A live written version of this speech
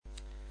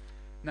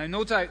Now,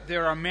 no doubt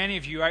there are many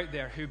of you out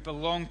there who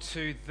belong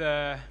to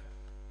the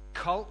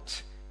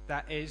cult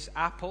that is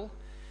Apple.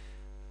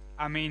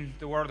 I mean,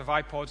 the world of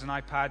iPods and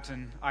iPads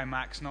and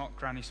iMacs, not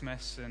Granny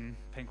Smiths and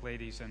Pink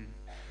Ladies and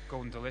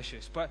Golden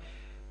Delicious. But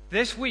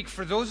this week,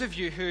 for those of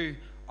you who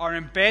are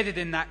embedded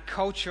in that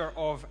culture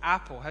of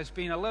Apple, has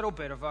been a little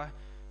bit of a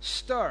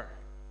stir,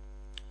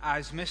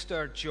 as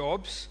Mr.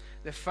 Jobs,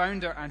 the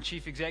founder and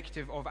chief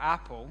executive of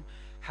Apple,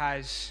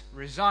 has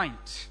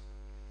resigned.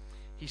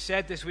 He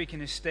said this week in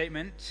his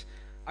statement,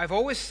 "I've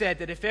always said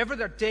that if ever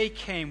the day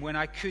came when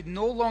I could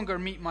no longer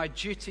meet my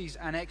duties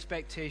and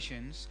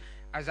expectations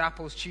as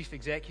Apple's chief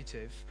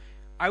executive,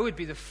 I would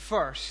be the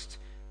first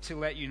to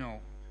let you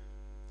know.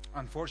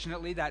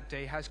 Unfortunately, that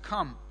day has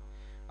come.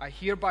 I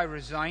hereby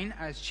resign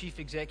as chief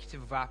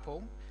executive of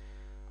Apple.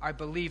 I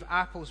believe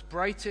Apple's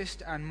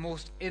brightest and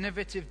most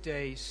innovative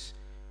days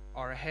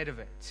are ahead of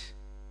it."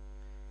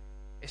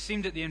 It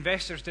seemed that the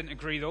investors didn't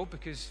agree, though,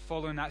 because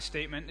following that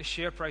statement, the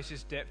share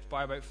prices dipped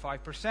by about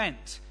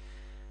 5%.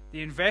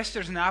 The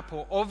investors in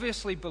Apple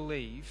obviously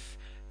believe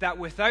that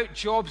without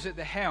Jobs at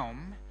the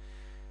helm,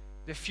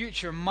 the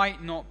future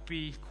might not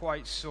be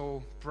quite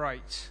so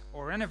bright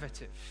or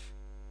innovative.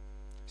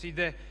 See,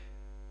 the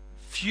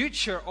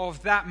future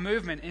of that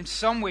movement in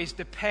some ways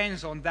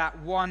depends on that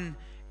one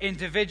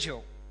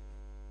individual.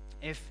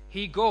 If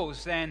he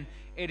goes, then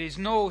it is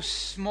no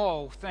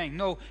small thing,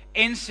 no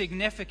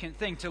insignificant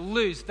thing to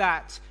lose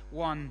that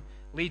one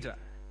leader.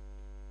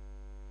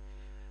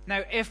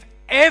 Now, if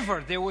ever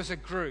there was a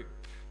group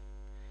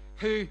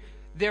who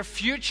their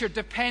future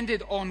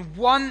depended on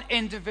one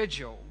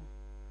individual,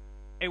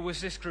 it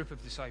was this group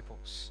of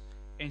disciples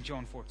in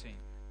John 14.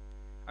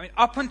 I mean,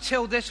 up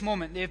until this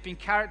moment, they have been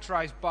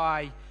characterized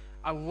by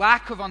a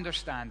lack of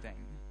understanding,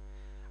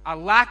 a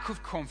lack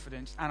of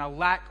confidence, and a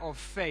lack of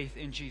faith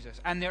in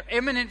Jesus. And their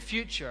imminent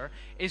future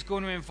is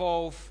going to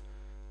involve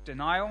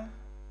denial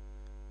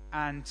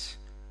and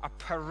a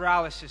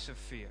paralysis of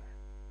fear.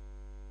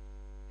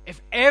 If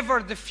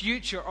ever the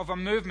future of a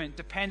movement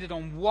depended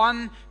on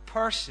one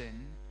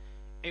person,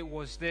 it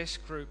was this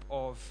group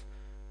of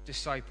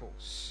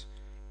disciples.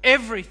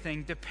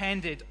 Everything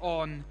depended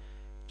on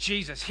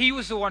Jesus. He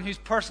was the one whose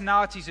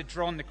personalities had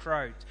drawn the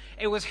crowd.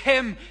 It was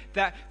him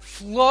that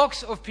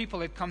flocks of people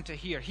had come to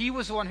hear. He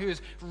was the one who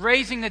was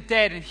raising the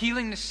dead and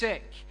healing the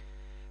sick.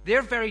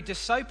 Their very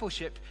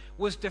discipleship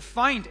was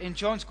defined in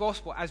John's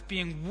gospel as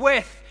being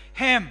with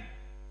him.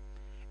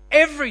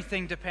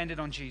 Everything depended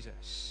on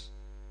Jesus.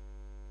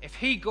 If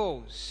he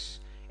goes,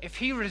 if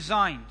he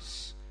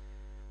resigns,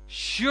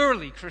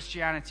 surely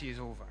Christianity is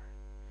over.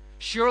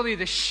 Surely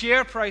the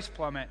share price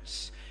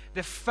plummets,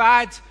 the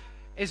fad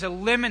is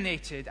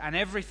eliminated, and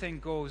everything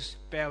goes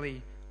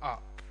belly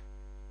up.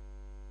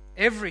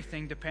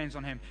 Everything depends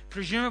on him.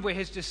 Presumably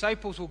his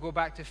disciples will go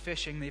back to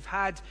fishing. They've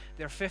had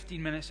their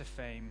 15 minutes of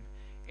fame.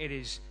 It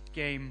is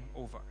game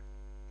over.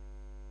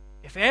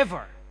 If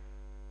ever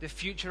the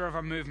future of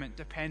a movement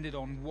depended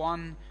on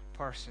one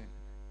person,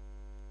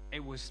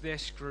 it was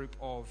this group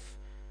of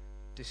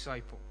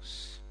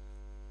disciples.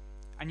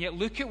 And yet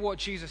look at what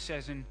Jesus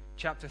says in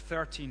chapter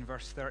 13,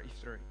 verse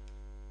 33.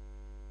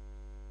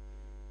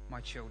 "My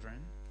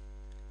children,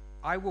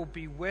 I will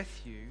be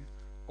with you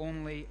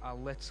only a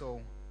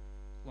little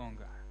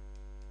longer."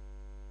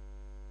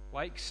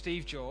 Like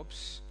Steve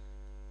Jobs,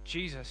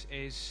 Jesus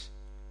is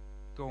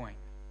going.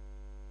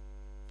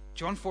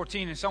 John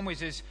 14 in some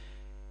ways is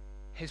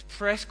his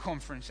press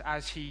conference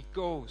as he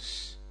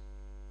goes.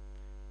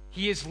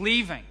 He is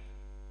leaving.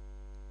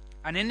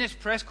 And in this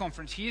press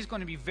conference, he is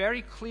going to be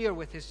very clear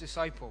with his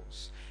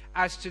disciples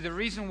as to the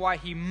reason why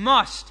he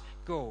must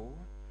go,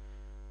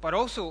 but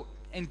also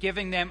in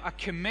giving them a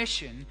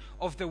commission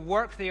of the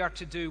work they are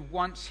to do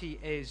once he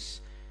is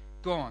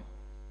gone.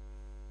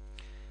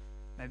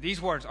 Now,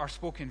 these words are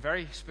spoken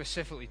very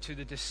specifically to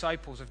the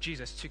disciples of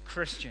Jesus, to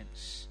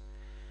Christians.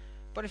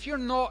 But if you're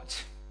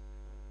not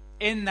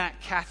in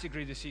that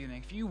category this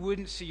evening, if you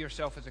wouldn't see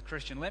yourself as a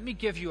Christian, let me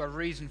give you a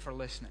reason for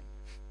listening.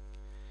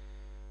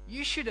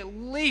 You should at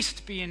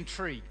least be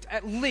intrigued,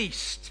 at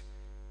least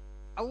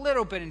a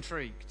little bit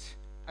intrigued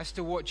as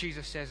to what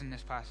Jesus says in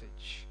this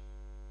passage.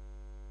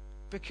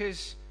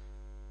 Because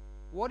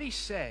what he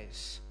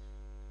says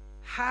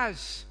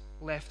has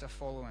left a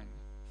following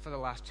for the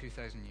last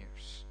 2,000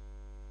 years.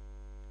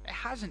 It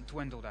hasn't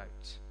dwindled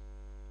out.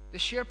 The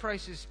share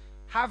prices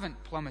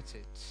haven't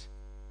plummeted.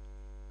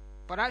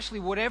 But actually,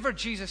 whatever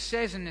Jesus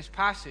says in this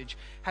passage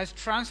has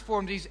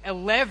transformed these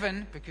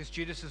 11, because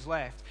Judas has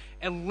left,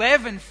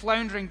 11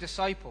 floundering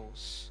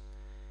disciples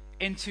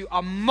into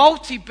a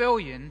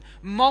multi-billion,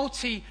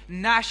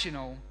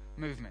 multinational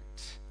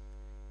movement.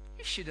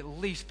 You should at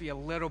least be a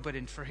little bit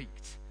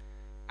intrigued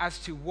as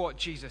to what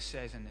Jesus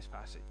says in this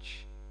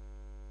passage.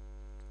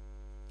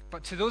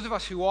 But to those of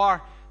us who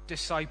are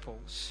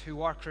disciples,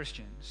 who are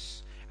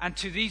Christians, and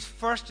to these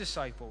first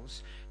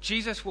disciples,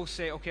 Jesus will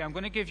say, okay, I'm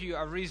going to give you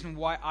a reason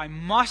why I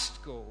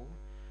must go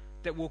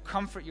that will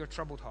comfort your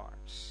troubled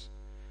hearts.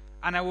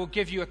 And I will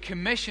give you a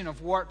commission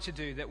of work to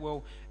do that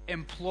will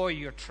employ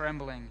your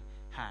trembling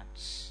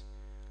hands.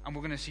 And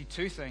we're going to see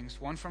two things,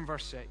 one from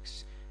verse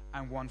 6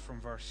 and one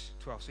from verse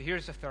 12. So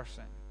here's the first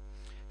thing.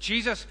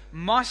 Jesus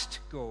must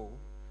go,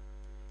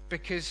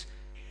 because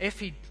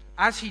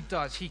as he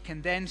does, he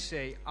can then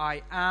say,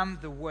 I am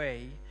the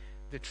way,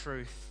 the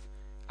truth,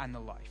 and the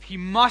life. He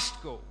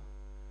must go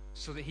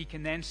so that he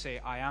can then say,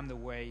 I am the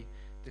way,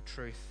 the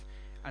truth,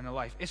 and the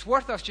life. It's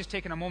worth us just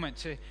taking a moment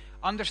to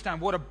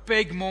understand what a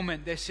big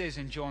moment this is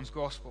in John's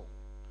gospel.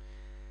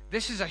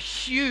 This is a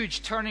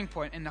huge turning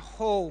point in the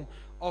whole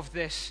of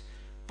this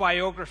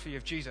biography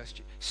of Jesus.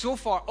 So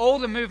far, all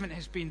the movement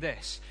has been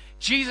this.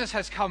 Jesus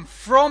has come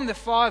from the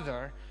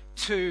Father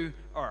to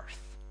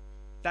earth.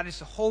 That is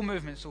the whole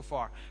movement so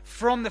far.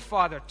 From the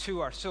Father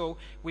to earth. So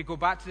we go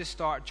back to the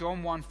start,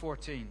 John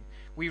 1:14.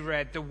 We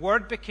read, the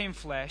Word became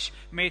flesh,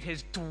 made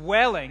his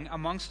dwelling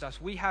amongst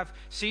us. We have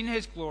seen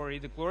his glory,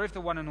 the glory of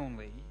the one and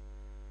only,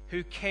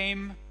 who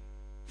came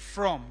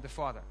from the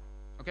Father.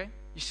 Okay?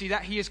 You see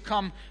that? He has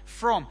come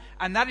from.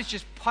 And that is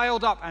just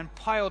piled up and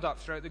piled up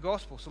throughout the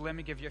gospel. So let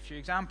me give you a few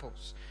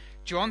examples.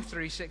 John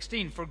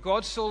 3:16. For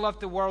God so loved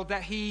the world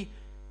that he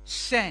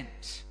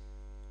sent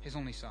his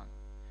only Son.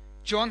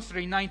 John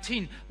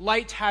 3:19.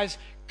 Light has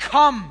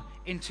come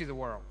into the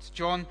world.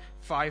 John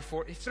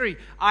 5:43.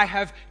 I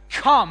have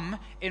come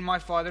in my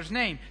Father's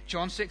name.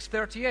 John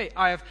 6:38.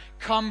 I have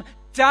come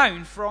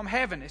down from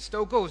heaven. It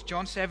still goes.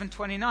 John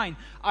 7:29.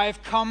 I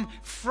have come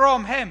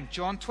from him.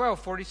 John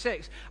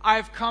 12:46. I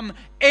have come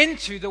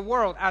into the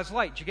world as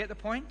light. Do you get the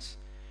point?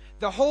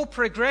 The whole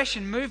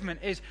progression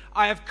movement is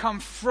I have come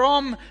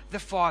from the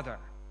Father.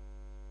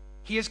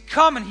 He has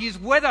come and he is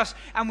with us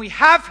and we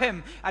have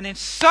him. And then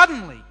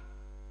suddenly,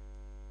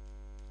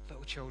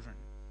 little children,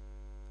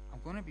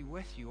 I'm going to be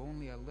with you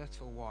only a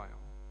little while.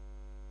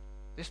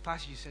 This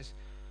passage says,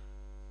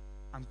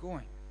 I'm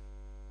going.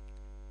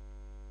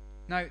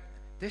 Now,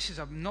 this is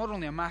not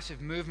only a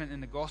massive movement in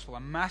the gospel, a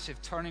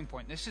massive turning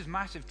point. This is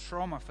massive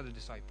trauma for the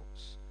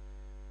disciples.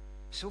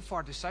 So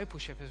far,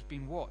 discipleship has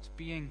been what?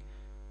 Being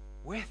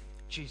with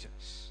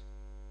Jesus.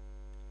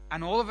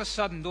 And all of a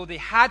sudden, though they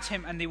had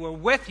him and they were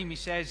with him, he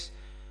says,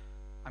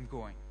 I'm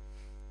going.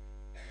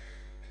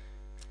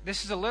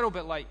 This is a little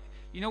bit like,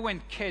 you know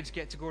when kids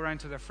get to go around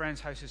to their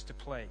friends' houses to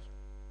play,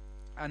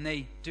 and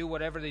they do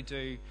whatever they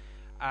do,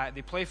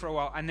 they play for a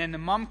while, and then the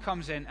mum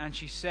comes in and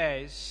she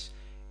says,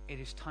 it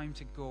is time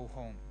to go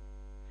home.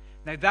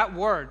 Now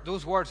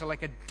those words are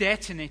like a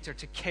detonator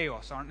to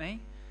chaos, aren't they?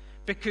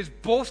 Because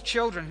both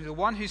children, the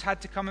one who's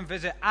had to come and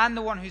visit and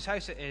the one whose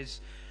house it is,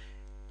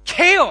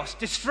 chaos,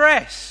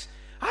 distress.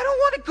 I don't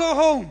want to go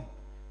home.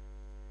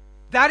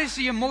 That is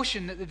the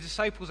emotion that the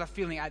disciples are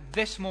feeling at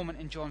this moment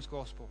in John's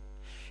gospel.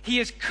 He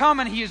has come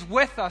and he is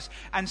with us,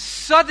 and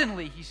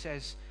suddenly he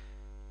says,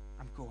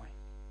 I'm going.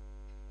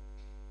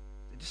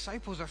 The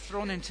disciples are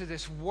thrown into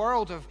this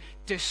world of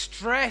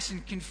distress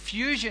and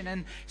confusion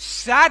and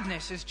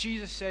sadness as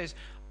Jesus says,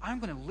 I'm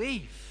going to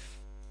leave.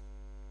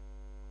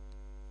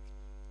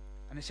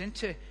 And it's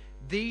into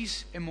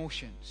these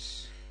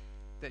emotions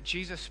that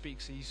Jesus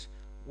speaks these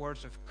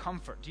words of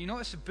comfort. Do you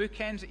notice the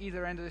bookends at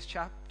either end of this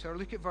chapter?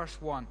 Look at verse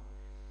 1.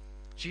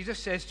 Jesus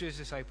says to his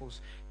disciples,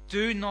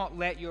 do not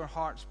let your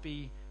hearts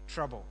be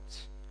troubled.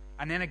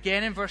 And then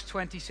again in verse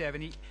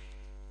 27,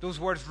 those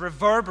words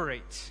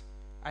reverberate.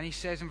 And he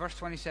says in verse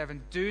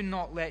 27, do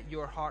not let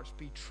your hearts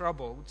be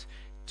troubled.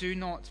 Do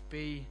not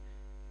be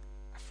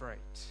afraid.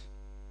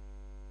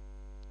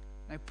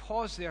 Now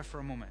pause there for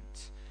a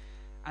moment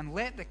and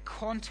let the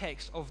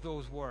context of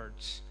those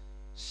words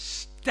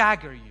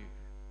stagger you.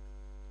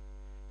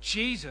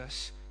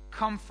 Jesus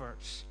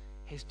comforts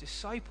his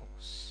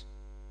disciples.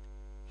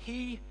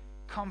 He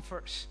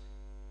comforts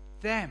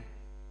them.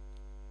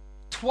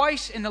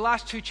 Twice in the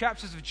last two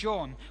chapters of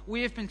John,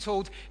 we have been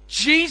told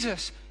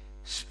Jesus'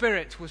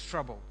 spirit was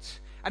troubled.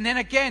 And then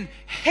again,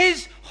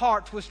 his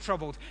heart was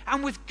troubled.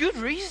 And with good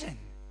reason.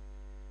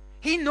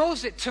 He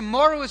knows that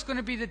tomorrow is going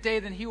to be the day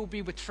that he will be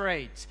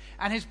betrayed.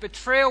 And his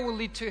betrayal will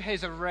lead to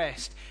his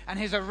arrest. And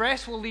his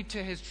arrest will lead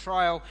to his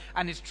trial.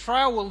 And his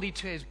trial will lead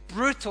to his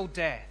brutal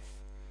death.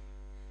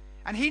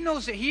 And he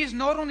knows that he is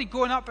not only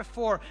going up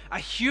before a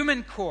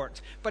human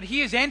court, but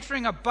he is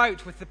entering a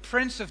bout with the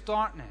prince of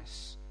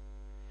darkness.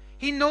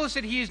 He knows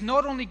that he is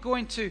not only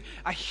going to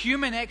a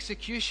human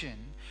execution,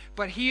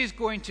 but he is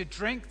going to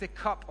drink the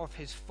cup of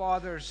his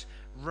Father's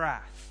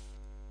wrath.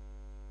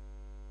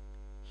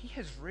 He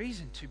has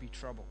reason to be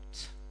troubled.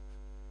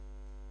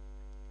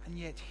 And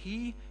yet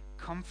he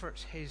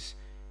comforts his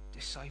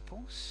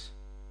disciples.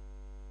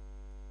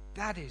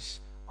 That is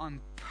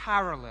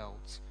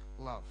unparalleled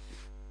love.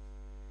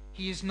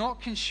 He is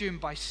not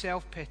consumed by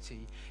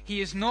self-pity. He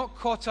is not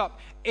caught up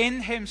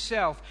in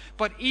himself.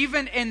 But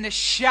even in the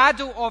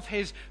shadow of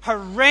his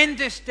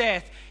horrendous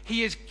death,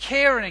 he is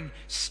caring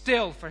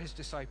still for his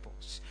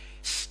disciples.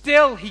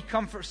 Still he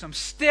comforts them.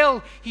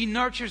 Still he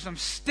nurtures them.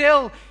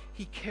 Still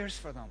he cares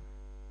for them.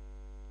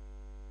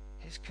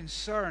 His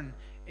concern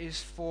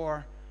is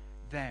for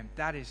them.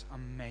 That is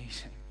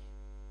amazing.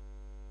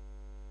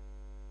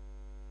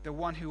 The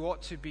one who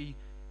ought to be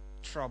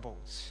troubled,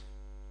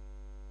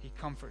 he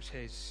comforts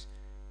his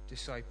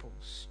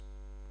disciples.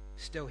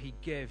 still he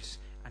gives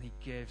and he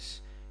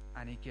gives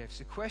and he gives.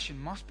 The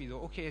question must be,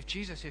 though, okay,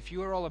 if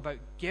you are all about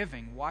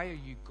giving, why are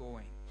you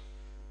going?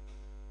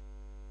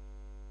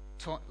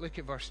 Look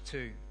at verse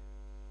 2.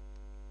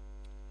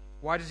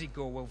 Why does he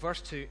go? Well,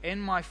 verse 2, in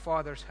my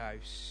Father's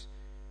house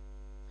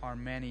are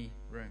many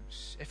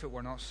rooms. If it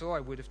were not so, I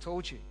would have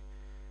told you.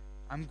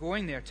 I'm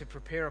going there to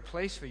prepare a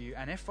place for you,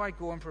 and if I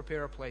go and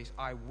prepare a place,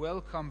 I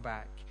will come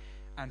back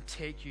and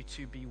take you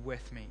to be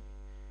with me,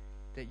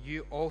 that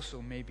you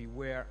also may be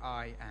where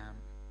I am.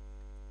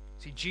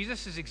 See,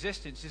 Jesus'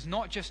 existence is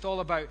not just all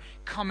about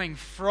coming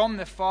from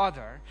the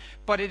Father,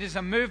 but it is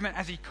a movement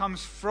as he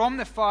comes from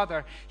the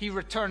Father, he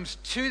returns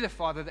to the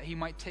Father that he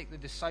might take the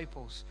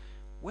disciples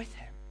with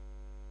him.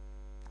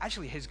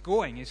 Actually, his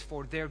going is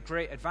for their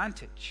great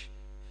advantage.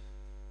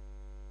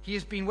 He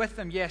has been with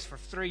them, yes, for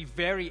 3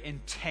 very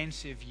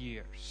intensive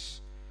years.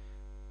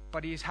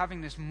 But he is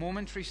having this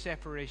momentary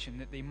separation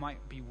that they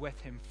might be with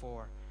him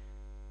for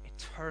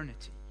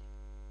eternity.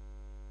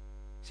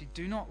 See,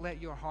 do not let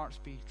your hearts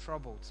be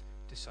troubled,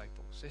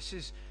 disciples.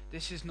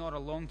 This is not a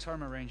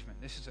long-term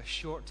arrangement. This is a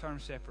short-term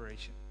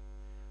separation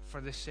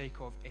for the sake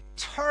of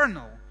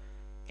eternal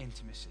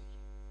intimacy.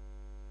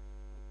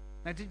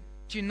 Now, did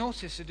you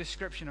notice the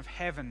description of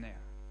heaven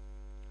there?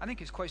 I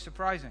think it's quite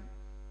surprising.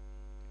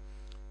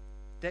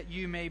 That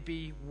you may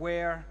be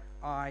where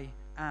I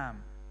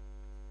am.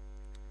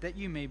 That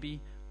you may be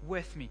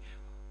with me.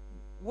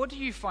 What do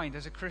you find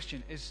as a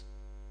Christian is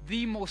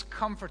the most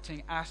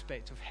comforting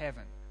aspect of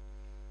heaven?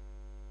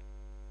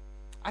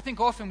 I think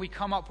often we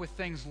come up with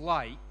things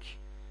like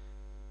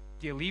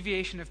the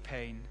alleviation of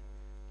pain,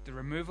 the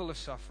removal of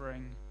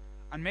suffering,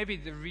 and maybe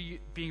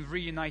being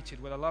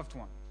reunited with a loved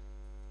one.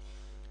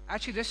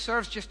 Actually, this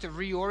serves just to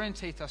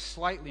reorientate us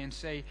slightly and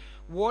say,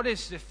 what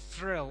is the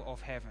thrill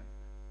of heaven?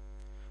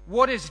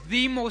 What is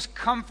the most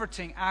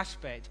comforting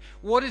aspect?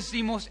 What is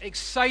the most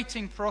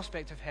exciting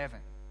prospect of heaven?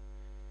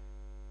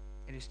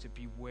 It is to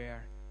be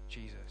where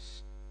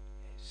Jesus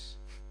is.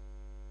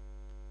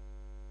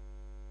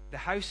 The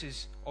house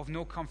is of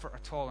no comfort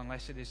at all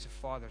unless it is the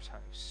Father's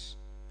house.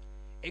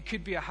 It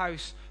could be a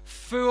house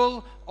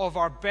full of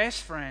our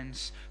best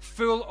friends,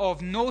 full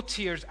of no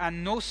tears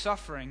and no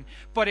suffering.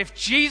 But if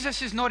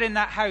Jesus is not in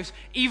that house,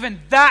 even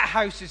that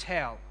house is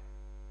hell.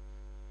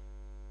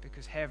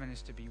 Because heaven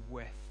is to be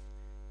with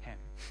him.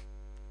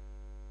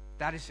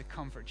 That is the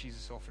comfort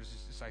Jesus offers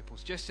his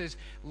disciples. Just as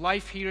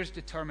life here is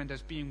determined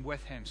as being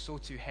with him, so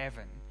too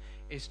heaven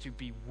is to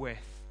be with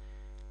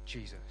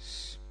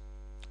Jesus.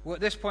 Well,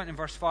 at this point in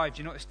verse 5,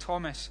 do you notice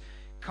Thomas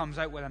comes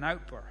out with an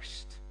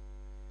outburst?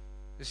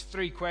 There's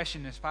 3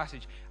 questions in this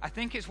passage. I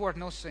think it's worth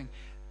noticing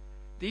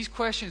these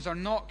questions are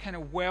not kind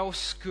of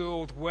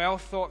well-schooled,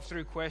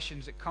 well-thought-through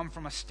questions that come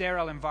from a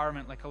sterile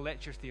environment like a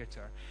lecture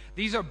theatre.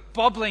 These are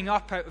bubbling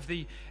up out of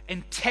the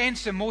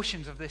intense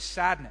emotions of this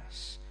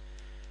sadness.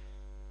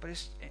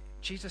 But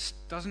Jesus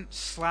doesn't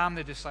slam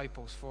the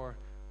disciples for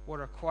what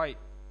are quite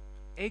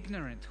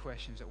ignorant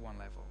questions at one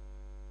level.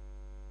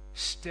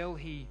 Still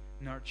he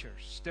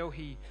nurtures. Still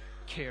he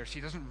cares.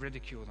 He doesn't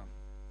ridicule them.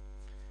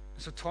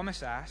 So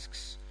Thomas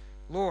asks,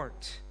 Lord,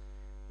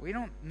 we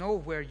don't know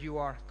where you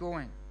are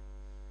going.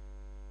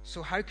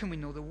 So how can we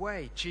know the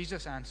way?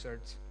 Jesus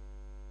answered,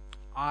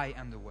 I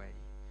am the way,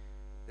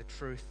 the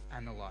truth,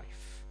 and the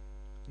life.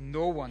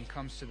 No one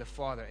comes to the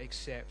Father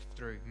except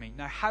through me.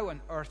 Now, how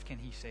on earth can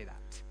he say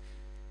that?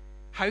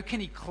 How can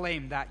he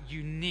claim that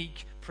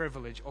unique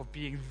privilege of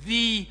being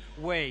the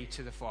way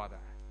to the Father?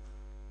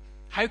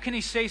 How can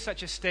he say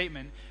such a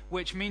statement,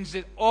 which means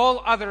that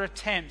all other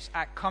attempts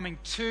at coming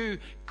to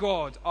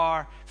God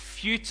are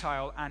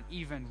futile and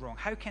even wrong?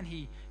 How can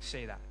he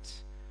say that?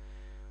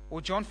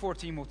 Well, John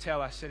 14 will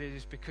tell us that it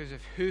is because of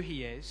who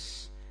he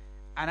is,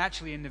 and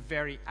actually in the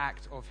very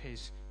act of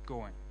his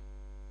going.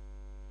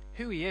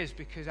 Who he is,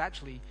 because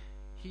actually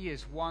he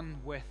is one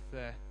with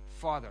the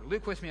Father.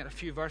 Look with me at a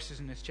few verses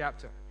in this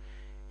chapter.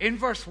 In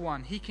verse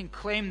 1, he can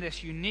claim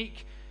this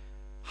unique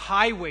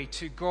highway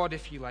to God,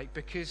 if you like,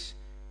 because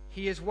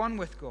he is one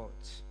with God.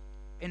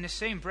 In the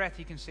same breath,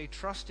 he can say,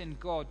 trust in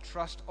God,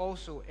 trust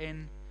also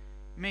in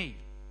me.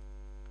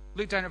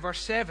 Look down at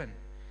verse 7.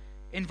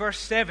 In verse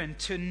 7,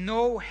 to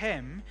know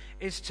him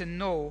is to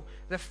know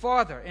the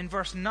Father. In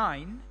verse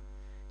 9,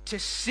 to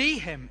see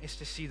him is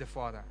to see the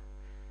Father.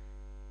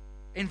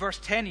 In verse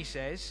 10, he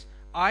says,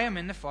 I am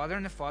in the Father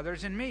and the Father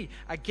is in me.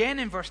 Again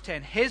in verse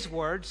 10, his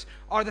words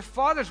are the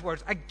Father's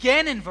words.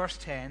 Again in verse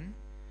 10,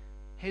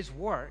 his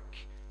work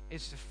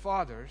is the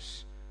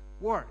Father's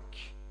work.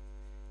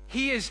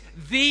 He is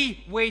the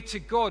way to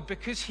God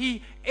because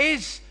he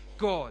is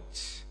God.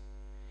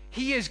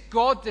 He is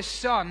God the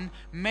Son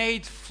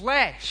made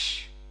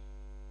flesh.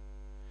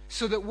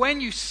 So that when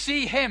you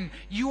see him,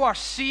 you are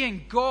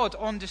seeing God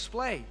on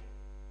display.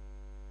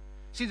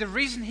 See, the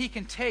reason he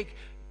can take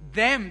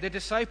them, the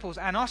disciples,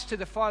 and us to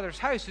the Father's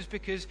house is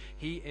because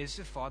he is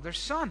the Father's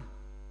Son.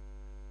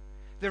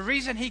 The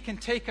reason he can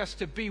take us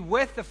to be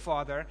with the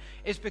Father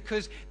is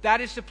because that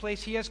is the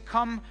place he has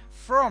come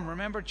from.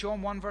 Remember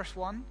John 1 verse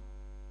 1?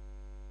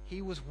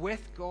 He was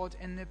with God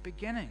in the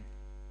beginning.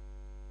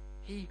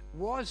 He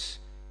was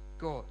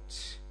God.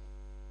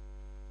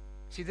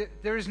 See,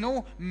 there is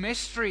no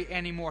mystery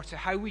anymore to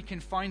how we can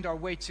find our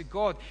way to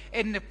God.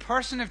 In the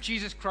person of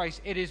Jesus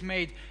Christ, it is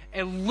made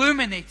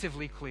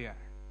illuminatively clear.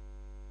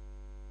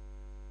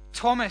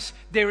 Thomas,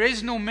 there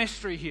is no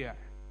mystery here.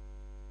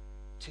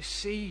 To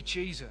see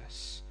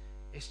Jesus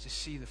is to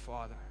see the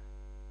Father.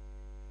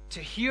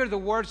 To hear the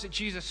words that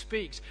Jesus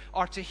speaks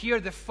are to hear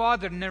the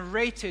Father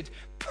narrated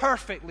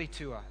perfectly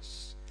to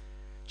us.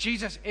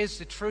 Jesus is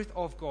the truth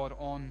of God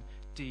on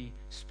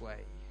display.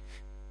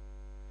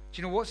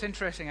 Do you know what's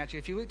interesting, actually?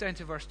 If you look down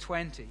to verse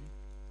 20,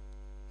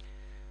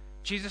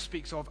 Jesus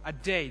speaks of a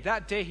day.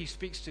 That day he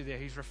speaks to there,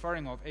 he's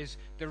referring of, is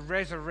the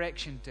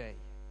resurrection day.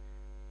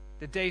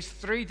 The days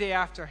 3 days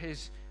after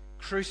his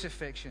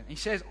crucifixion. He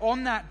says,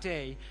 on that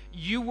day,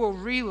 you will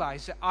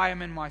realize that I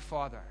am in my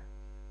Father.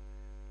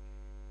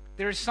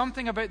 There is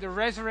something about the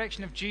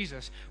resurrection of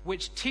Jesus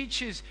which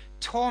teaches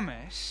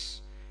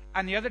Thomas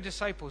and the other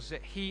disciples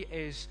that he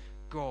is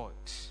God.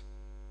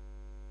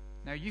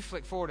 Now, you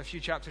flick forward a few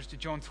chapters to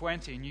John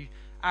 20 and you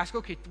ask,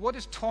 okay, what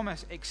does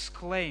Thomas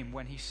exclaim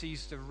when he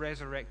sees the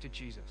resurrected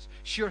Jesus?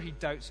 Sure, he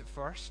doubts at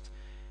first.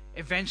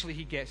 Eventually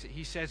he gets it.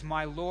 He says,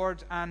 my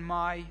Lord and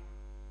my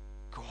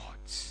God.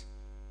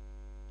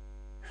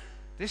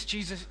 This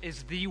Jesus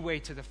is the way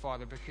to the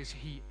Father because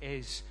he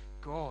is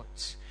God.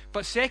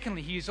 But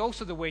secondly, he is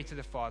also the way to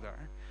the Father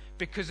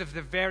because of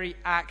the very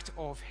act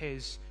of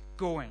his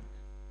going.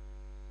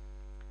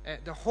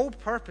 The whole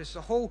purpose,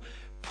 the whole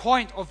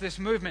point of this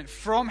movement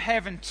from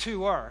heaven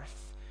to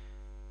earth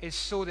is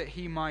so that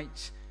he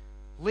might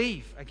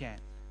leave again.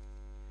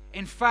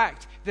 In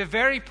fact, the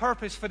very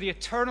purpose for the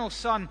eternal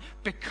Son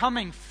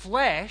becoming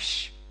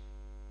flesh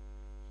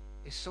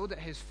is so that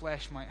his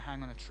flesh might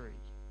hang on a tree.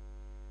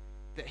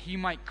 That he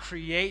might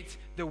create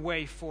the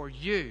way for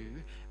you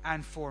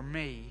and for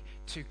me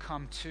to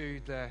come to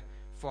the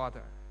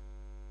Father.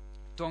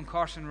 Don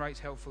Carson writes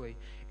helpfully,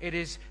 it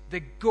is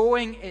the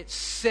going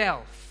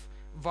itself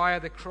via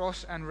the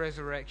cross and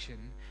resurrection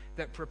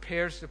that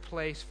prepares the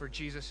place for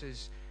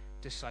Jesus'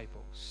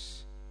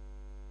 disciples.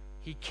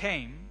 He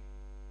came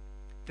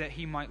that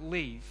he might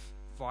leave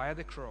via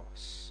the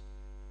cross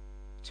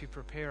to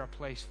prepare a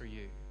place for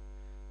you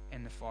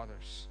in the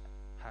Father's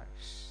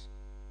house.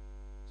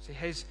 See,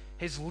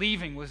 his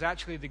leaving was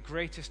actually the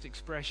greatest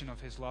expression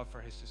of his love for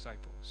his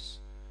disciples.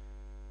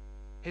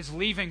 His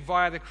leaving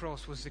via the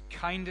cross was the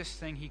kindest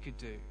thing he could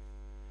do.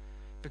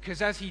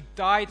 Because as he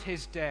died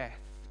his death,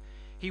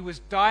 he was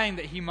dying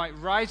that he might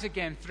rise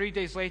again 3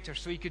 days later,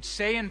 so he could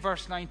say in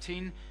verse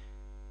 19,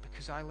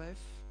 because I live,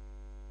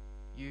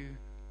 you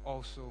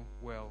also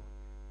will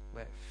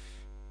live.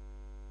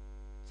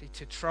 See,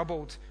 to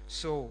troubled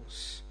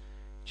souls,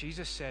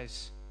 Jesus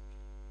says,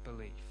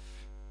 believe.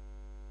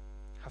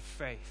 Have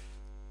faith.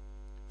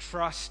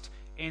 Trust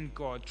in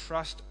God.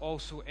 Trust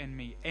also in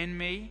me. In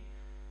me,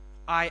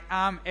 I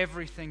am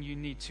everything you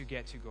need to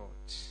get to God.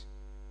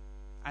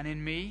 And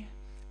in me,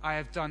 I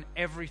have done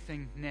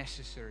everything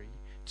necessary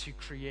to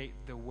create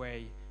the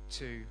way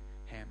to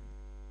him.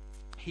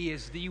 He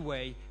is the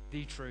way,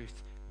 the truth,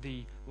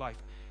 the life.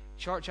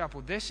 Church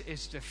Chapel, this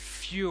is the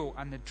fuel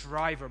and the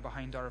driver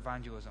behind our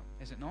evangelism,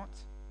 is it not?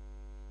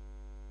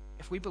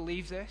 If we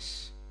believe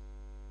this,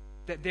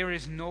 that there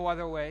is no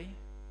other way,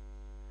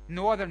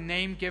 no other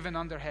name given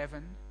under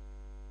heaven,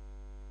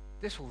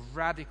 this will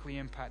radically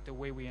impact the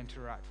way we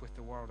interact with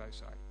the world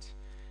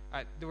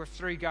outside. There were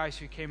 3 guys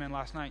who came in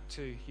last night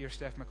to hear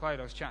Steph McLeod.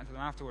 I was chatting to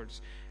them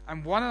afterwards.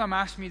 And one of them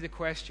asked me the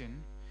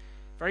question,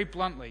 very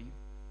bluntly.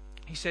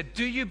 He said,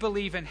 do you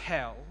believe in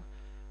hell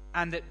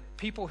and that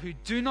people who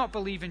do not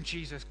believe in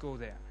Jesus go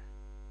there?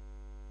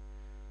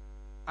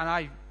 And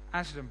I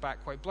answered him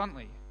back quite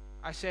bluntly.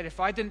 I said, if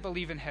I didn't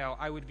believe in hell,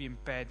 I would be in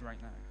bed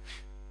right now.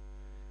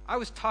 I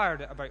was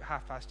tired at about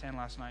 10:30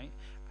 last night.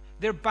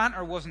 Their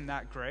banter wasn't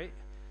that great.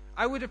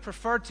 I would have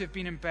preferred to have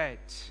been in bed.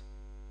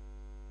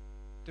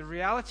 The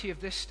reality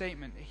of this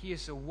statement, that he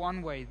is the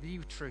one way, the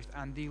truth,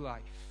 and the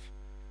life.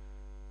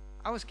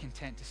 I was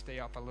content to stay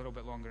up a little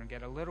bit longer and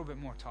get a little bit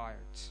more tired.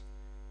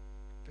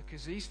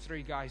 Because these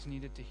 3 guys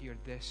needed to hear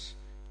this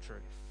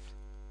truth.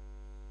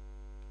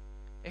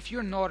 If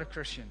you're not a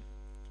Christian,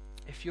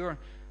 if you're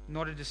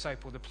not a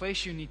disciple, the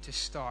place you need to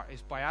start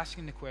is by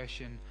asking the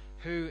question,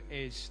 who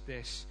is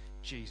this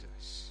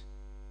Jesus?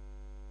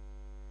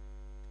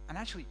 And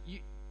actually, you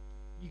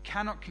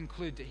cannot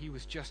conclude that he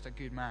was just a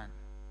good man.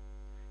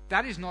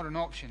 That is not an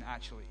option,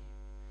 actually.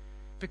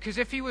 Because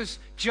if he was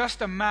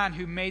just a man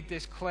who made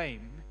this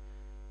claim,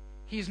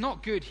 he is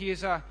not good. He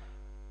is an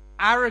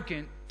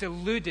arrogant,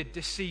 deluded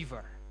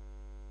deceiver.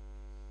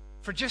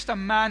 For just a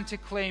man to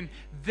claim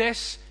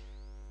this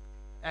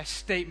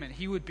statement,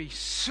 he would be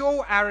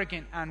so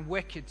arrogant and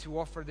wicked to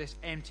offer this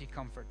empty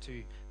comfort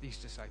to these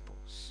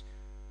disciples.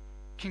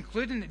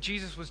 Concluding that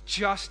Jesus was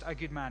just a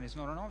good man is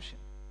not an option.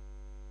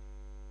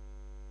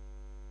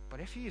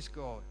 But if he is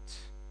God,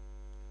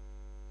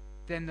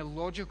 then the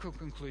logical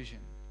conclusion,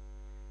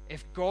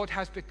 if God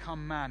has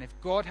become man, if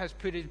God has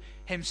put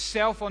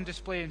himself on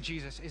display in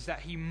Jesus, is that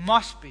he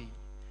must be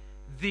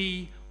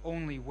the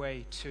only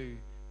way to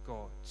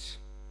God.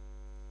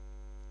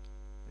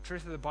 The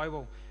truth of the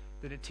Bible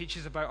that it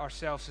teaches about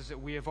ourselves is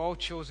that we have all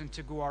chosen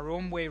to go our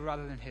own way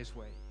rather than His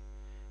way.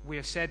 We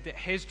have said that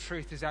His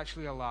truth is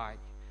actually a lie,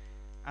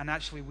 and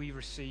actually we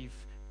receive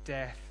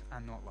death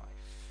and not life.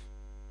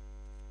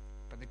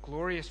 But the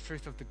glorious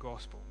truth of the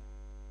gospel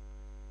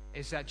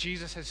is that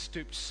Jesus has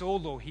stooped so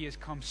low, He has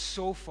come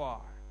so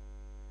far,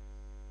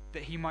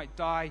 that He might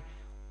die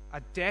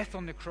a death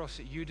on the cross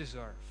that you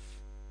deserve,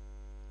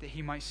 that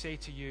He might say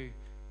to you,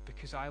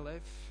 because I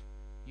live,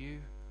 you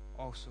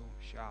also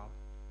shall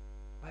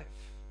live.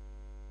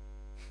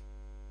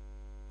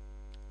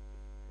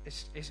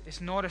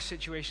 It's not a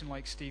situation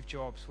like Steve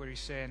Jobs where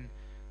he's saying,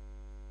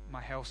 my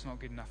health's not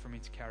good enough for me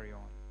to carry on.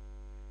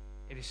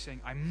 It is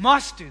saying, I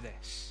must do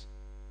this.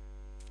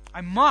 I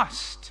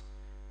must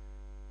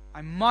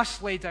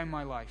lay down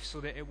my life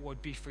so that it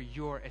would be for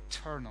your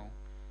eternal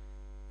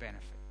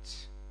benefit.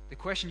 The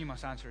question you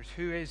must answer is,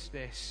 who is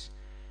this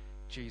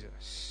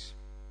Jesus?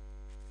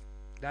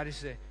 That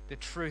is the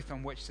truth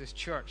on which this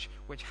church,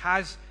 which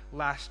has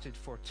lasted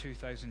for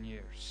 2,000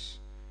 years,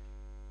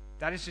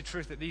 that is the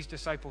truth that these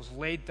disciples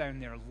laid down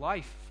their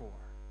life for,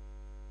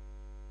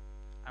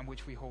 and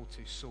which we hold to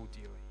so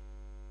dearly.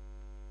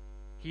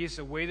 He is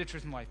the way, the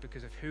truth, and life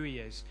because of who He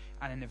is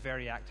and in the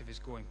very act of His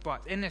going.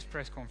 But in this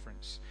press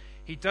conference,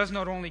 He does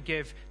not only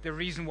give the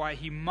reason why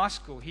He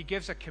must go, He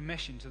gives a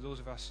commission to those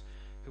of us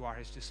who are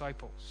His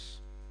disciples.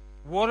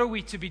 What are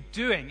we to be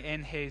doing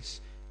in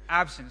His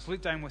absence?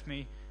 Look down with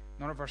me,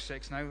 not at verse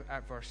 6, now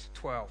at verse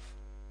 12.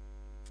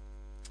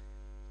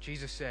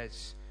 Jesus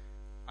says,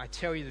 I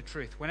tell you the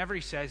truth. Whenever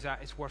He says that,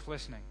 it's worth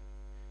listening.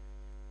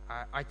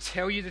 I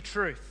tell you the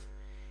truth.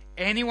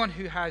 Anyone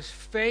who has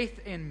faith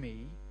in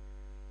me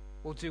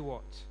will do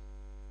what?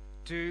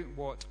 Do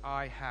what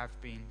I have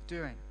been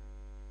doing.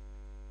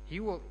 He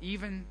will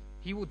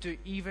do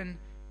even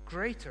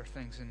greater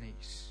things than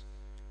these,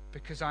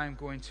 because I am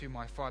going to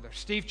my Father.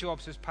 Steve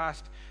Jobs has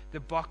passed the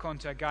buck on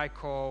to a guy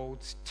called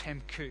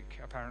Tim Cook,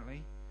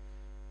 apparently,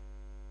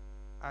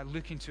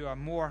 looking to a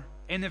more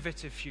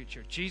innovative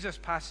future. Jesus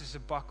passes the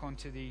buck on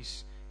to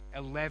these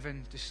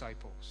 11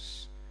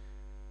 disciples.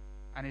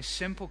 And His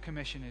simple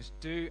commission is,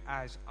 do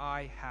as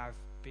I have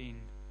been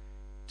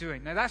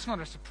doing. Now, that's not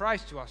a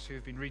surprise to us who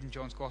have been reading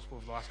John's Gospel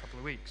over the last couple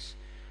of weeks.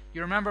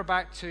 You remember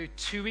back to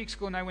 2 weeks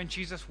ago now when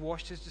Jesus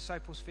washed His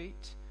disciples'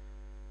 feet?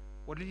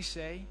 What did He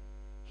say?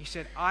 He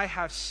said, I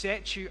have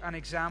set you an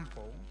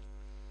example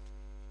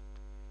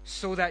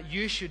so that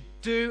you should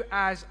do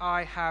as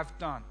I have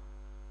done.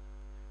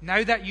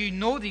 Now that you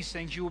know these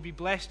things, you will be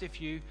blessed if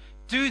you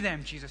do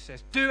them, Jesus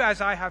says. Do as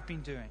I have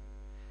been doing.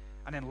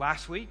 And then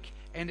last week,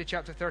 end of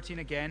chapter 13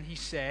 again, He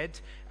said,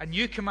 a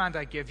new command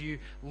I give you,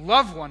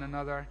 love one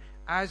another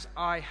as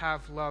I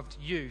have loved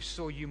you,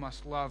 so you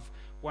must love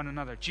one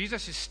another.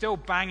 Jesus is still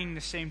banging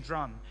the same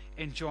drum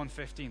in John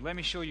 15. Let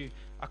me show you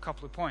a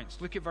couple of points.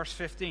 Look at verse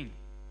 15.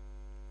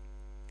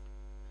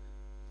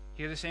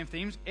 Hear the same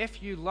themes.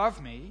 If you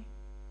love me,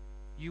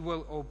 you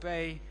will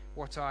obey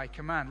what I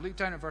command. Look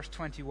down at verse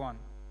 21.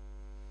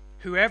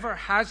 Whoever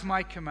has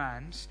my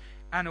commands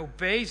and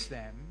obeys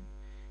them,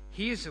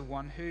 he is the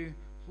one who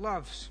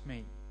loves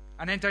me.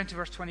 And then down to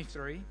verse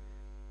 23.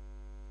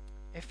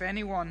 If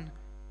anyone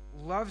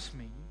loves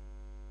me,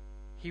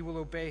 he will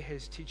obey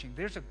his teaching.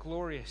 There's a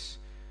glorious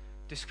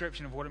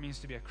description of what it means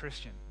to be a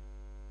Christian.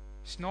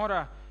 It's not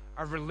a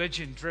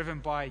religion driven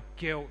by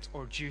guilt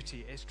or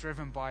duty. It's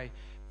driven by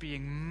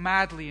being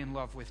madly in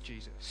love with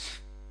Jesus.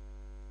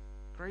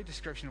 Great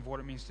description of what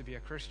it means to be a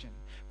Christian.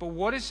 But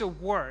what is the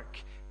work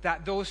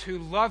that those who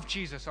love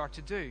Jesus are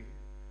to do?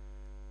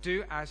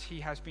 Do as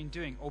He has been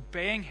doing,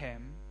 obeying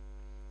Him,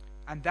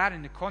 and that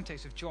in the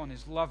context of John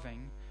is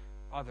loving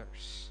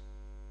others.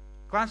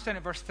 Glance down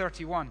at verse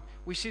 31.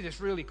 We see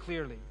this really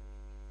clearly.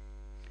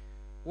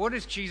 What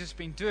has Jesus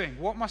been doing?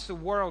 What must the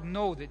world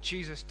know that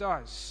Jesus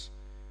does?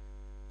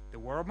 The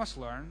world must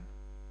learn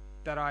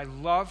that I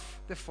love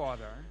the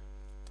Father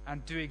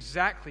and do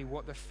exactly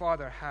what the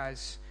Father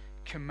has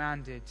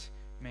commanded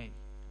me.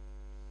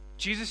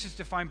 Jesus is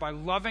defined by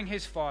loving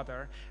His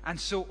Father, and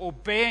so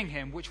obeying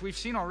Him, which we've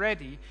seen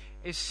already,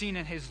 is seen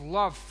in His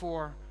love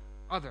for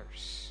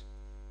others.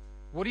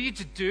 What are you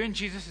to do in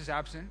Jesus'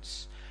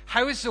 absence?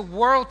 How is the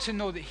world to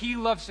know that He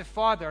loves the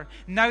Father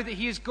now that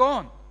He is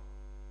gone?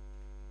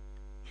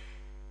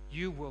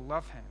 You will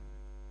love Him,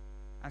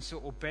 and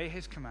so obey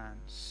His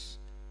commands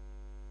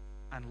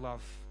and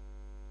love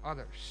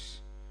others.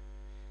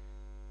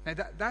 Now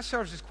that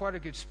serves as quite a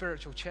good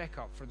spiritual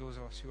checkup for those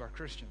of us who are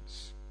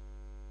Christians.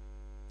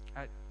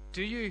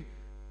 Do you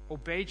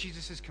obey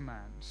Jesus'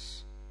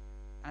 commands,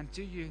 and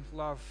do you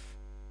love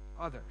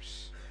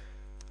others?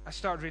 I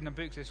started reading a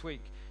book this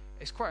week.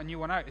 It's quite a new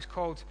one out. It's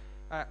called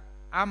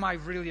Am I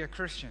Really a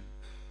Christian?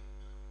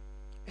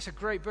 It's a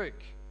great book.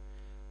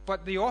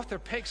 But the author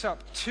picks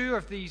up two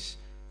of these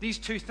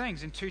two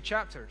things in 2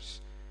 chapters.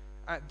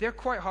 They're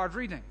quite hard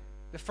reading.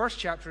 The first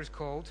chapter is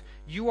called,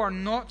 You Are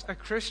Not a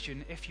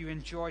Christian If You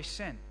Enjoy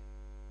Sin.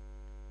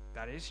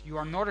 That is, you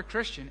are not a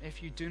Christian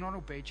if you do not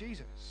obey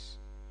Jesus.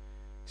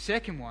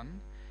 Second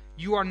one,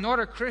 You are not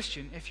a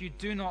Christian if you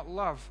do not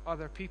love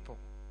other people.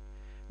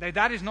 Now,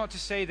 that is not to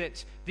say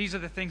that these are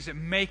the things that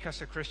make us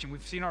a Christian.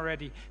 We've seen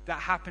already that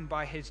happened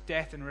by his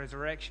death and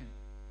resurrection.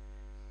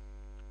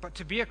 But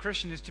to be a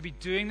Christian is to be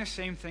doing the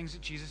same things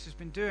that Jesus has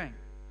been doing,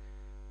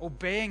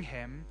 obeying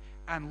him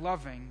and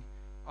loving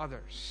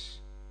others.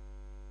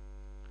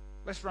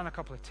 Let's run a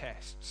couple of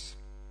tests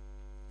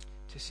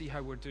to see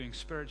how we're doing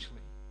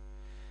spiritually.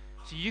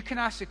 So you can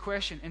ask the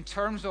question, in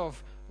terms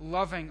of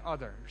loving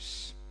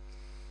others,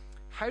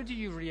 how do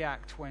you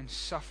react when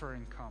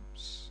suffering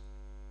comes?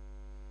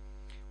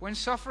 When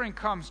suffering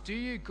comes, do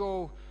you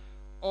go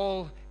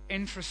all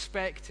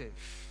introspective?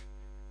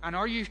 And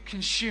are you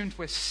consumed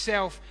with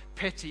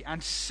self-pity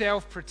and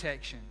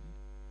self-protection?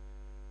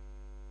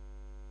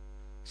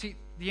 See,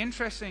 the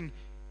interesting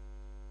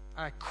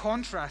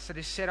contrast that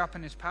is set up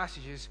in this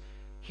passage is,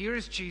 here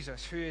is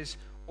Jesus, who is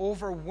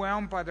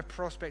overwhelmed by the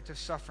prospect of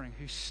suffering,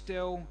 who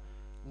still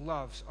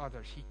loves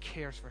others. He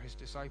cares for his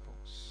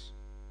disciples.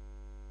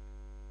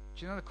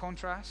 Do you know the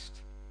contrast?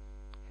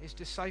 His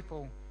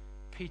disciple,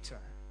 Peter.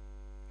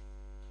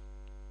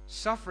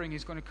 Suffering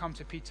is going to come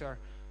to Peter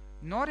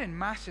not in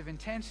massive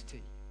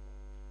intensity,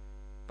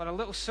 but a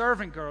little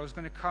servant girl is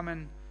going to come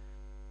and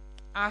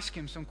ask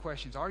him some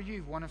questions. Are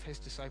you one of his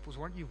disciples?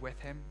 Weren't you with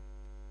him?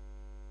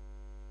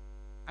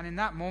 And in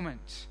that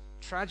moment,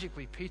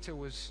 tragically, Peter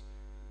was,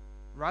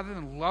 rather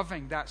than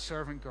loving that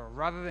servant girl,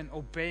 rather than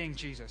obeying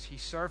Jesus, he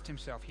served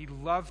himself. He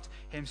loved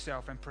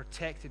himself and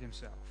protected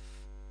himself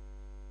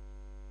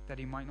that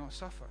he might not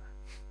suffer.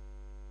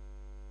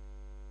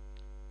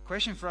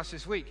 Question for us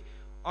this week: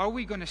 are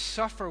we going to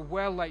suffer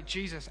well like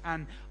Jesus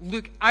and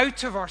look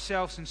out of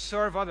ourselves and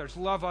serve others,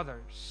 love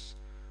others?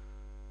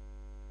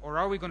 Or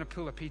are we going to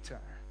pull a Peter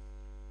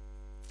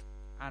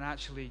and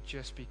actually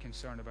just be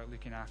concerned about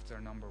looking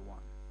after number one?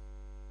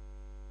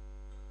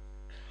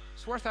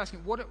 It's worth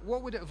asking, what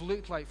would it have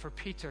looked like for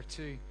Peter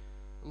to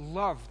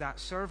love that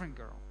servant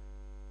girl?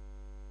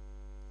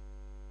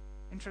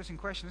 Interesting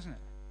question, isn't it?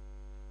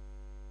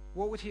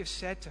 What would he have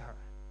said to her?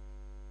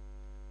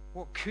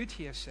 What could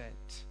he have said?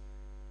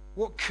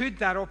 What could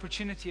that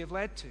opportunity have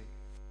led to?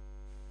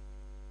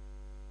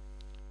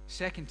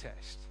 Second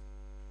test.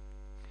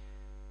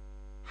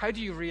 How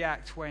do you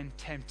react when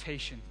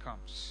temptation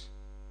comes?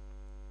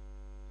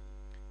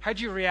 How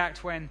do you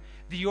react when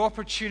the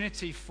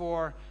opportunity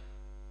for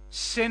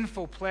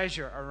sinful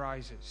pleasure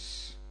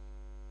arises?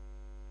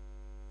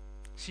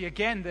 See,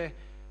 again,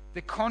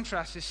 the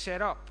contrast is set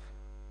up.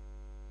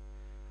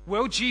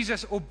 Will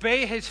Jesus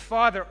obey his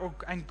Father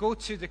and go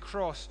to the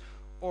cross,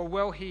 or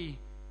will he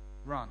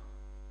run?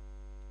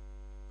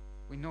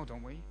 We know,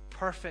 don't we?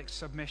 Perfect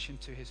submission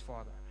to his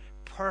Father.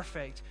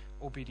 Perfect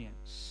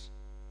obedience.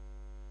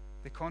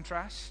 The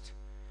contrast?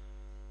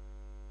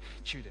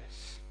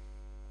 Judas.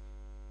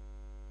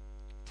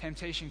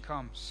 Temptation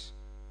comes.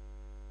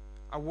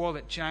 A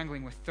wallet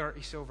jangling with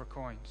 30 silver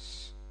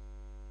coins.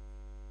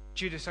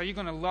 Judas, are you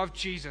going to love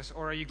Jesus,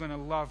 or are you going to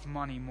love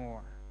money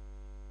more?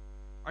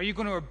 Are you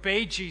going to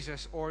obey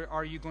Jesus, or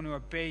are you going to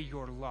obey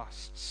your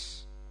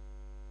lusts?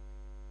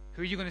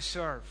 Who are you going to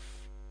serve?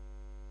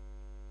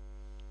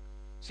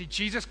 See,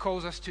 Jesus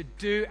calls us to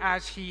do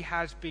as he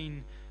has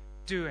been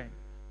doing.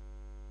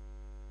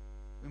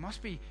 We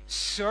must be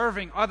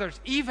serving others,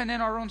 even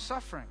in our own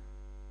suffering.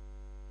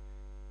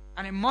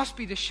 And it must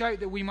be the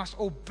shout that we must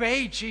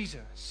obey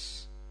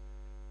Jesus,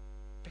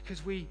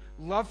 because we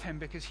love him,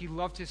 because he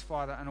loved his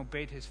Father and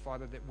obeyed his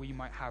Father, that we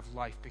might have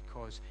life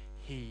because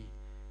he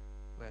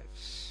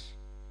lives.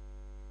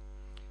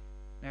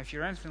 Now, if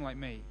you're anything like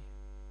me,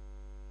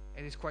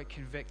 it is quite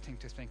convicting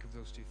to think of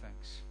those two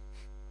things.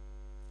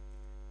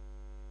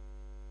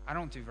 I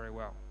don't do very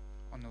well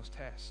on those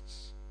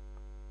tests.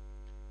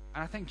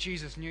 And I think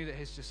Jesus knew that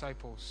his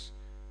disciples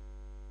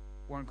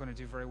weren't going to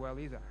do very well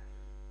either.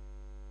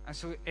 And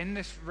so in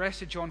this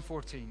rest of John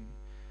 14,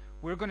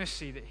 we're going to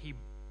see that he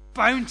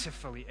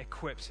bountifully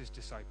equips his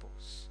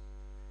disciples.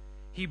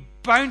 He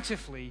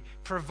bountifully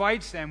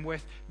provides them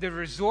with the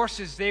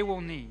resources they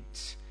will need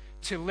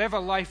to live a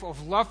life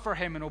of love for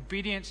him and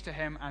obedience to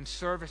him and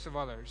service of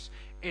others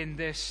in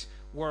this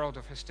world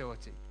of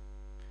hostility.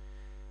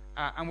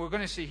 And we're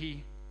going to see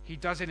he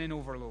does it in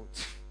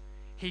overloads.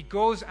 He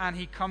goes and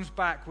he comes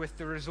back with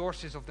the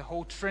resources of the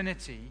whole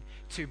Trinity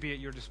to be at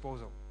your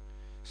disposal.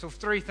 So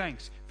 3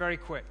 things, very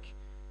quick.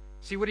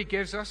 See what he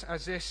gives us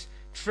as this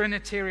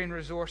Trinitarian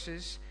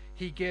resources.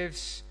 He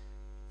gives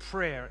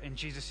prayer in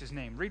Jesus'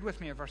 name. Read with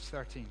me at verse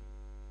 13.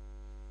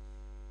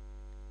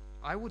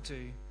 I will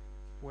do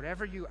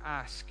whatever you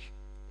ask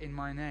in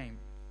my name,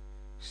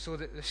 so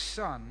that the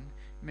Son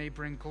may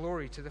bring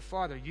glory to the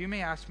Father. You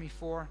may ask me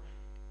for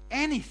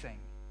anything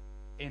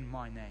in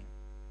my name,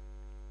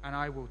 and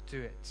I will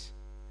do it.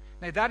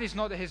 Now, that is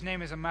not that his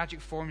name is a magic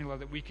formula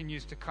that we can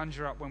use to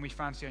conjure up when we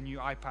fancy a new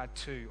iPad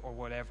 2 or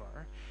whatever,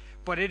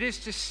 but it is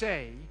to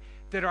say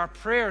that our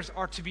prayers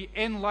are to be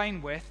in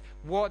line with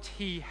what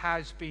he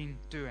has been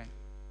doing.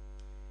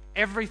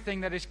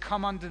 Everything that has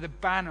come under the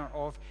banner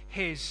of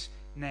his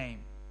name.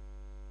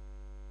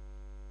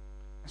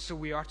 And so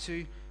we are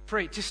to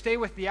Pray. To stay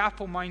with the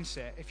Apple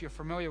mindset, if you're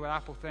familiar with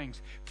Apple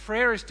things,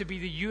 prayer is to be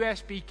the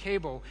USB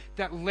cable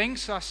that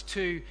links us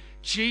to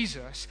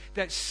Jesus,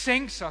 that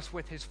syncs us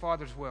with his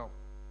Father's will.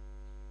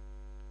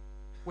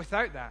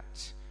 Without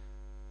that,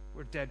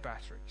 we're dead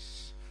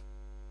batteries.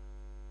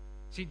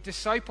 See,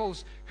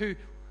 disciples who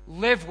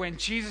live when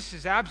Jesus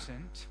is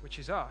absent, which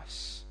is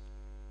us,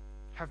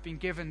 have been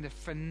given the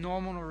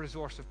phenomenal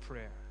resource of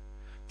prayer.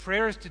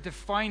 Prayer is to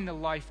define the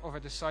life of a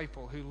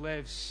disciple who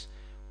lives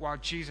while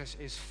Jesus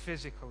is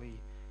physically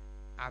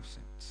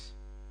absent.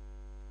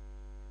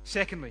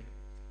 Secondly,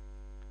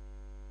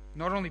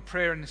 not only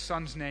prayer in the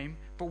Son's name,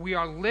 but we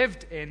are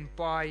lived in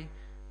by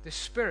the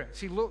Spirit.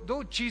 See,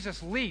 though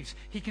Jesus leaves,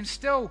 he can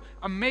still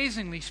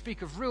amazingly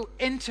speak of real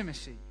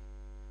intimacy.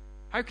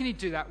 How can he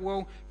do that?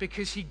 Well,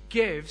 because he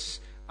gives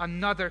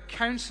another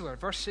counselor.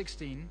 Verse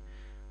 16,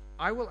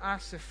 I will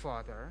ask the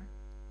Father,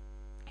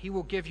 he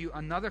will give you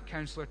another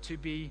counselor to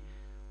be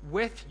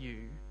with you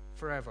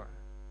forever,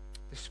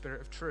 the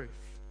Spirit of truth.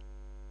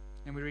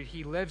 And we read,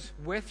 he lives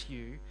with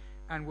you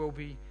and will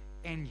be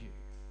in you.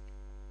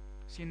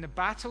 See, in the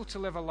battle to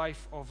live a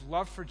life of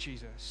love for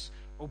Jesus,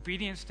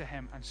 obedience to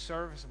him, and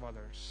service of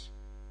others,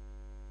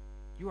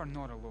 you are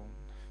not alone.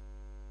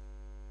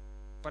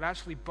 But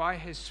actually, by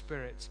his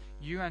Spirit,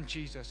 you and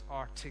Jesus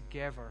are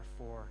together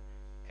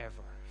forever.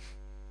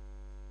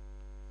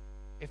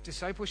 If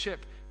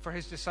discipleship for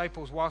his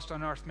disciples whilst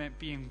on earth meant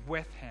being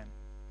with him,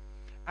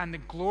 and the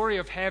glory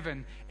of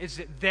heaven is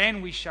that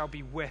then we shall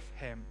be with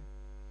him,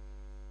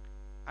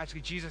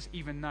 actually, Jesus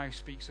even now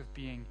speaks of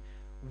being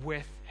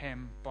with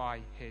him by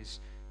his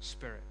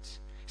Spirit.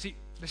 See,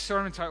 the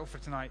sermon title for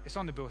tonight, it's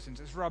on the bulletins,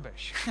 it's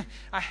rubbish.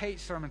 I hate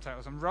sermon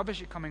titles. I'm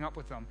rubbish at coming up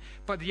with them.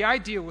 But the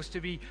idea was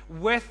to be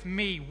with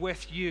me,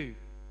 with you.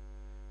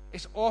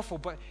 It's awful,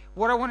 but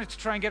what I wanted to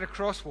try and get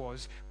across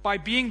was, by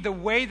being the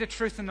way, the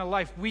truth, and the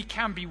life, we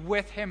can be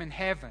with him in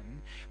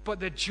heaven.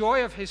 But the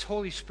joy of his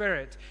Holy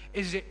Spirit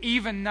is that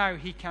even now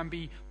he can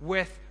be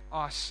with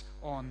us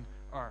on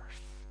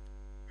earth.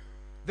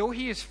 Though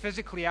he is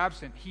physically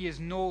absent, he is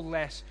no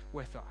less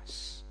with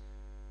us,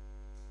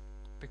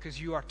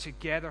 because you are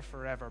together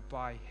forever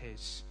by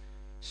his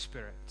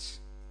Spirit.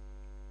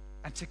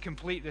 And to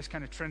complete this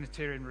kind of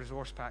Trinitarian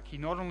resource pack, he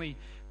not only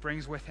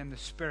brings with him the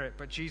Spirit,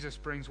 but Jesus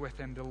brings with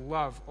him the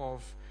love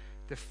of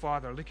the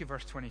Father. Look at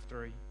verse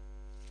 23.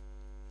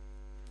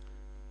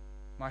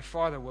 My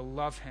Father will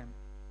love him.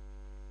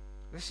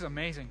 This is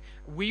amazing.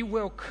 We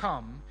will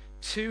come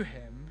to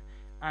him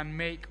and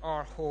make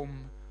our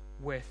home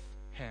with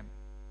him.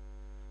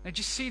 Now, do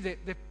you see the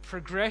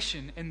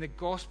progression in the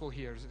gospel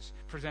here as it's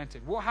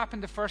presented? What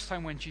happened the first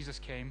time when Jesus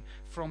came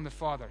from the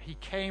Father? He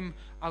came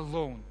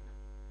alone.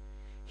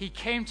 He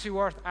came to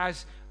earth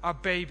as a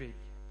baby.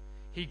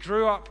 He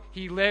grew up,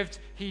 he lived,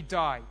 he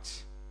died.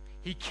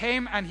 He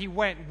came and he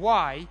went.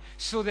 Why?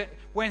 So that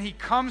when he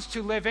comes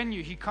to live in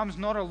you, he comes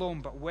not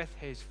alone, but with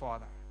his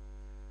Father.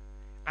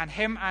 And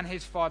him and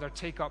his Father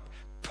take up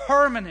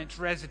permanent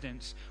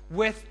residence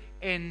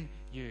within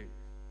you,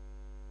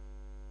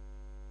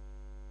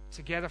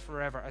 together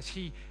forever, as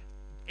he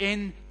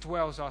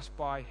indwells us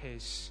by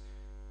his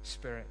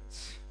Spirit.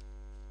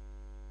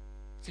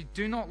 See,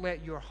 do not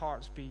let your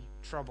hearts be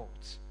troubled,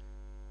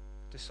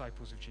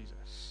 disciples of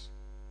Jesus.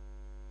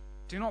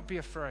 Do not be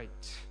afraid.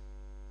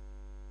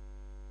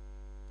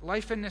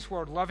 Life in this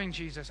world, loving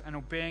Jesus and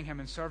obeying him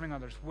and serving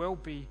others, will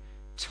be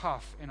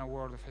tough in a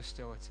world of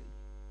hostility.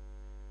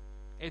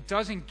 It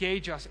does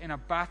engage us in a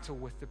battle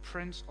with the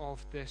prince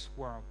of this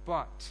world,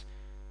 but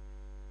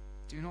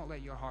do not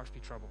let your hearts be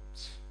troubled.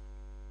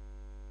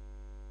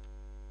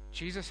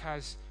 Jesus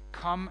has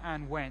come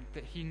and went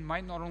that he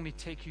might not only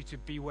take you to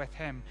be with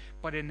him,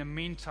 but in the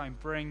meantime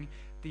bring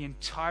the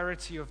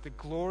entirety of the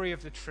glory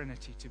of the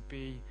Trinity to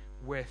be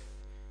with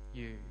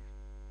you.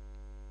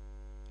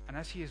 And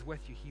as he is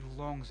with you, he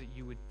longs that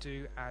you would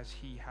do as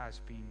he has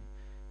been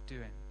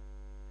doing.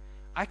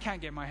 I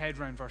can't get my head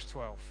around verse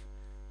 12.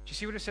 Do you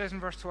see what it says in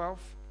verse 12?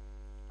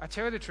 I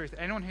tell you the truth,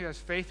 anyone who has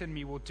faith in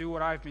me will do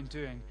what I've been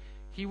doing.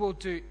 He will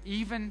do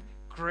even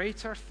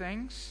greater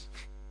things.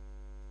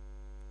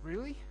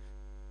 Really?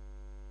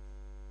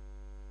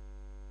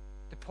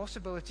 The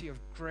possibility of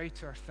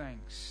greater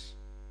things.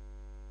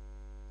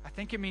 I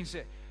think it means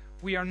that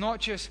we are not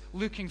just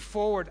looking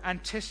forward,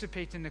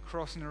 anticipating the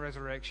cross and the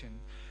resurrection,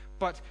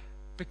 but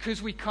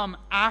because we come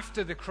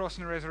after the cross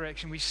and the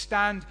resurrection, we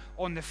stand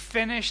on the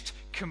finished,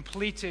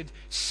 completed,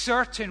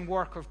 certain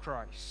work of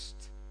Christ.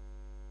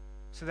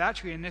 So that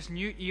actually in this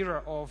new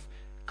era of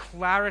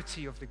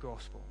clarity of the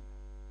gospel,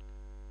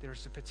 there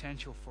is the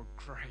potential for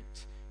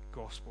great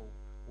gospel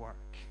work.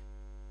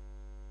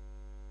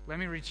 Let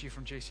me read to you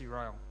from J.C.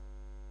 Ryle.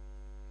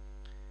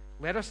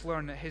 Let us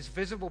learn that his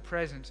visible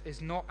presence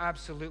is not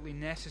absolutely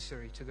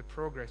necessary to the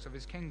progress of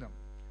his kingdom.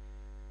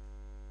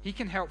 He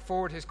can help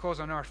forward his cause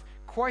on earth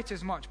quite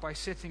as much by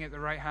sitting at the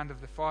right hand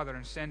of the Father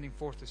and sending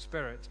forth the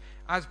Spirit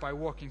as by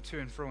walking to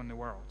and fro in the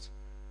world.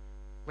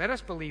 Let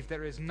us believe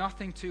there is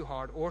nothing too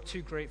hard or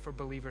too great for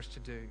believers to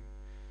do,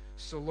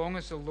 so long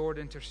as the Lord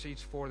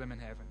intercedes for them in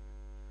heaven.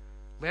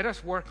 Let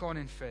us work on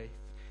in faith,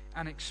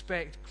 and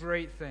expect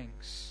great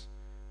things,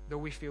 though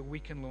we feel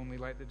weak and lonely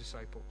like the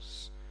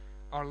disciples.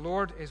 Our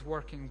Lord is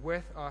working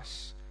with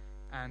us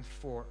and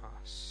for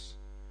us,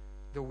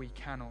 though we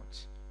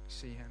cannot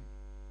see him.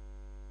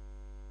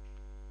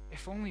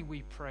 If only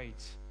we prayed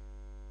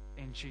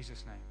in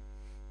Jesus' name.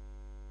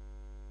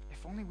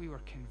 If only we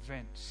were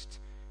convinced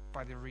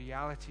by the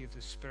reality of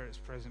the Spirit's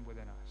presence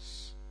within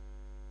us.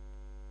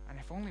 And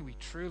if only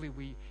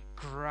we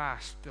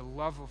grasp the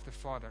love of the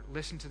Father.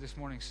 Listen to this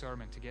morning's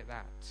sermon to get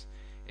that.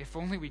 If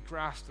only we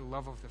grasp the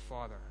love of the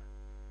Father,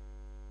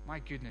 my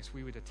goodness,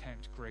 we would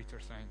attempt greater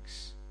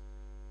things.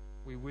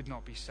 We would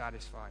not be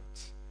satisfied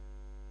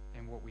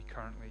in what we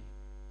currently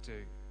do.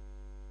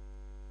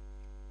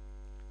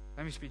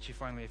 Let me speak to you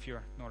finally if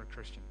you're not a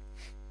Christian.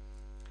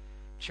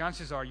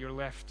 Chances are you're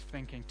left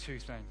thinking two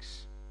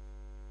things.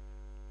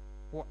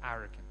 What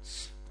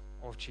arrogance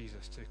of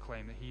Jesus to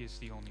claim that he is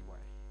the only way.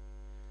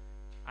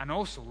 And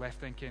also left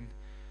thinking,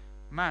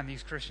 man,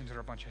 these Christians are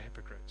a bunch of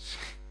hypocrites.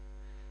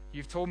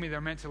 You've told me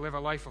they're meant to live a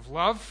life of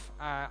love.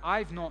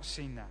 I've not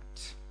seen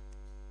that.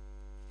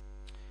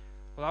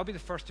 Well, I'll be the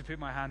first to put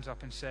my hands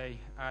up and say,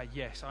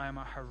 yes, I am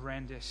a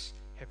horrendous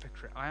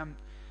hypocrite. I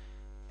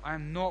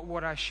am not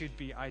what I should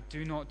be. I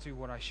do not do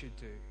what I should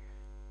do.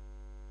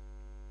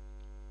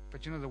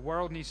 But the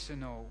world needs to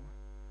know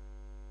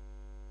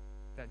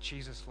that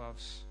Jesus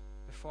loves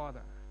the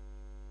Father.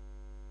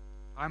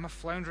 I'm a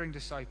floundering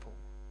disciple,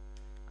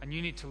 and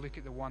you need to look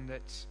at the one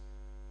that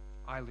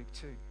I look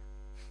to.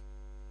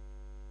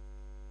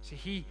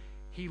 See,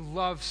 he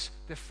loves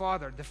the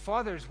Father. The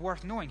Father is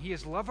worth knowing. He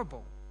is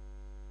lovable.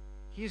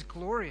 He is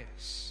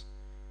glorious.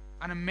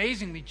 And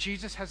amazingly,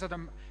 Jesus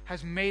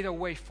has made a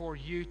way for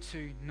you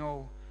to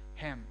know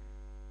him.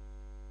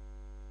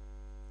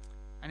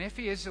 And if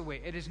he is the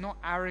way, it is not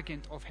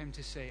arrogant of him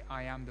to say,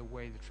 I am the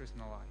way, the truth,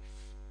 and the life.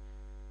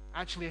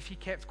 Actually, if he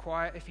kept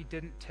quiet, if he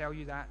didn't tell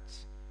you that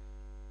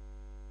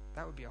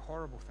would be a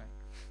horrible thing.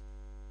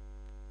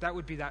 That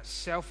would be that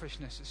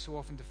selfishness that so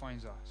often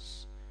defines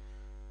us.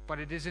 But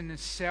it is in the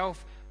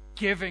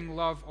self-giving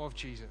love of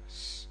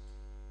Jesus,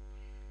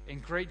 in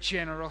great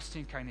generosity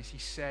and kindness, he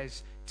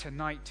says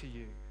tonight to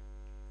you,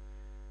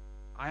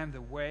 I am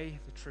the way,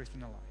 the truth,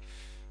 and the life.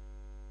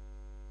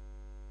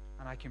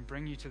 And I can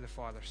bring you to the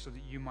Father so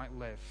that you might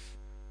live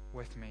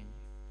with me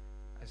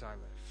as I live.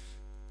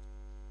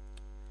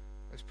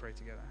 Let's pray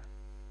together.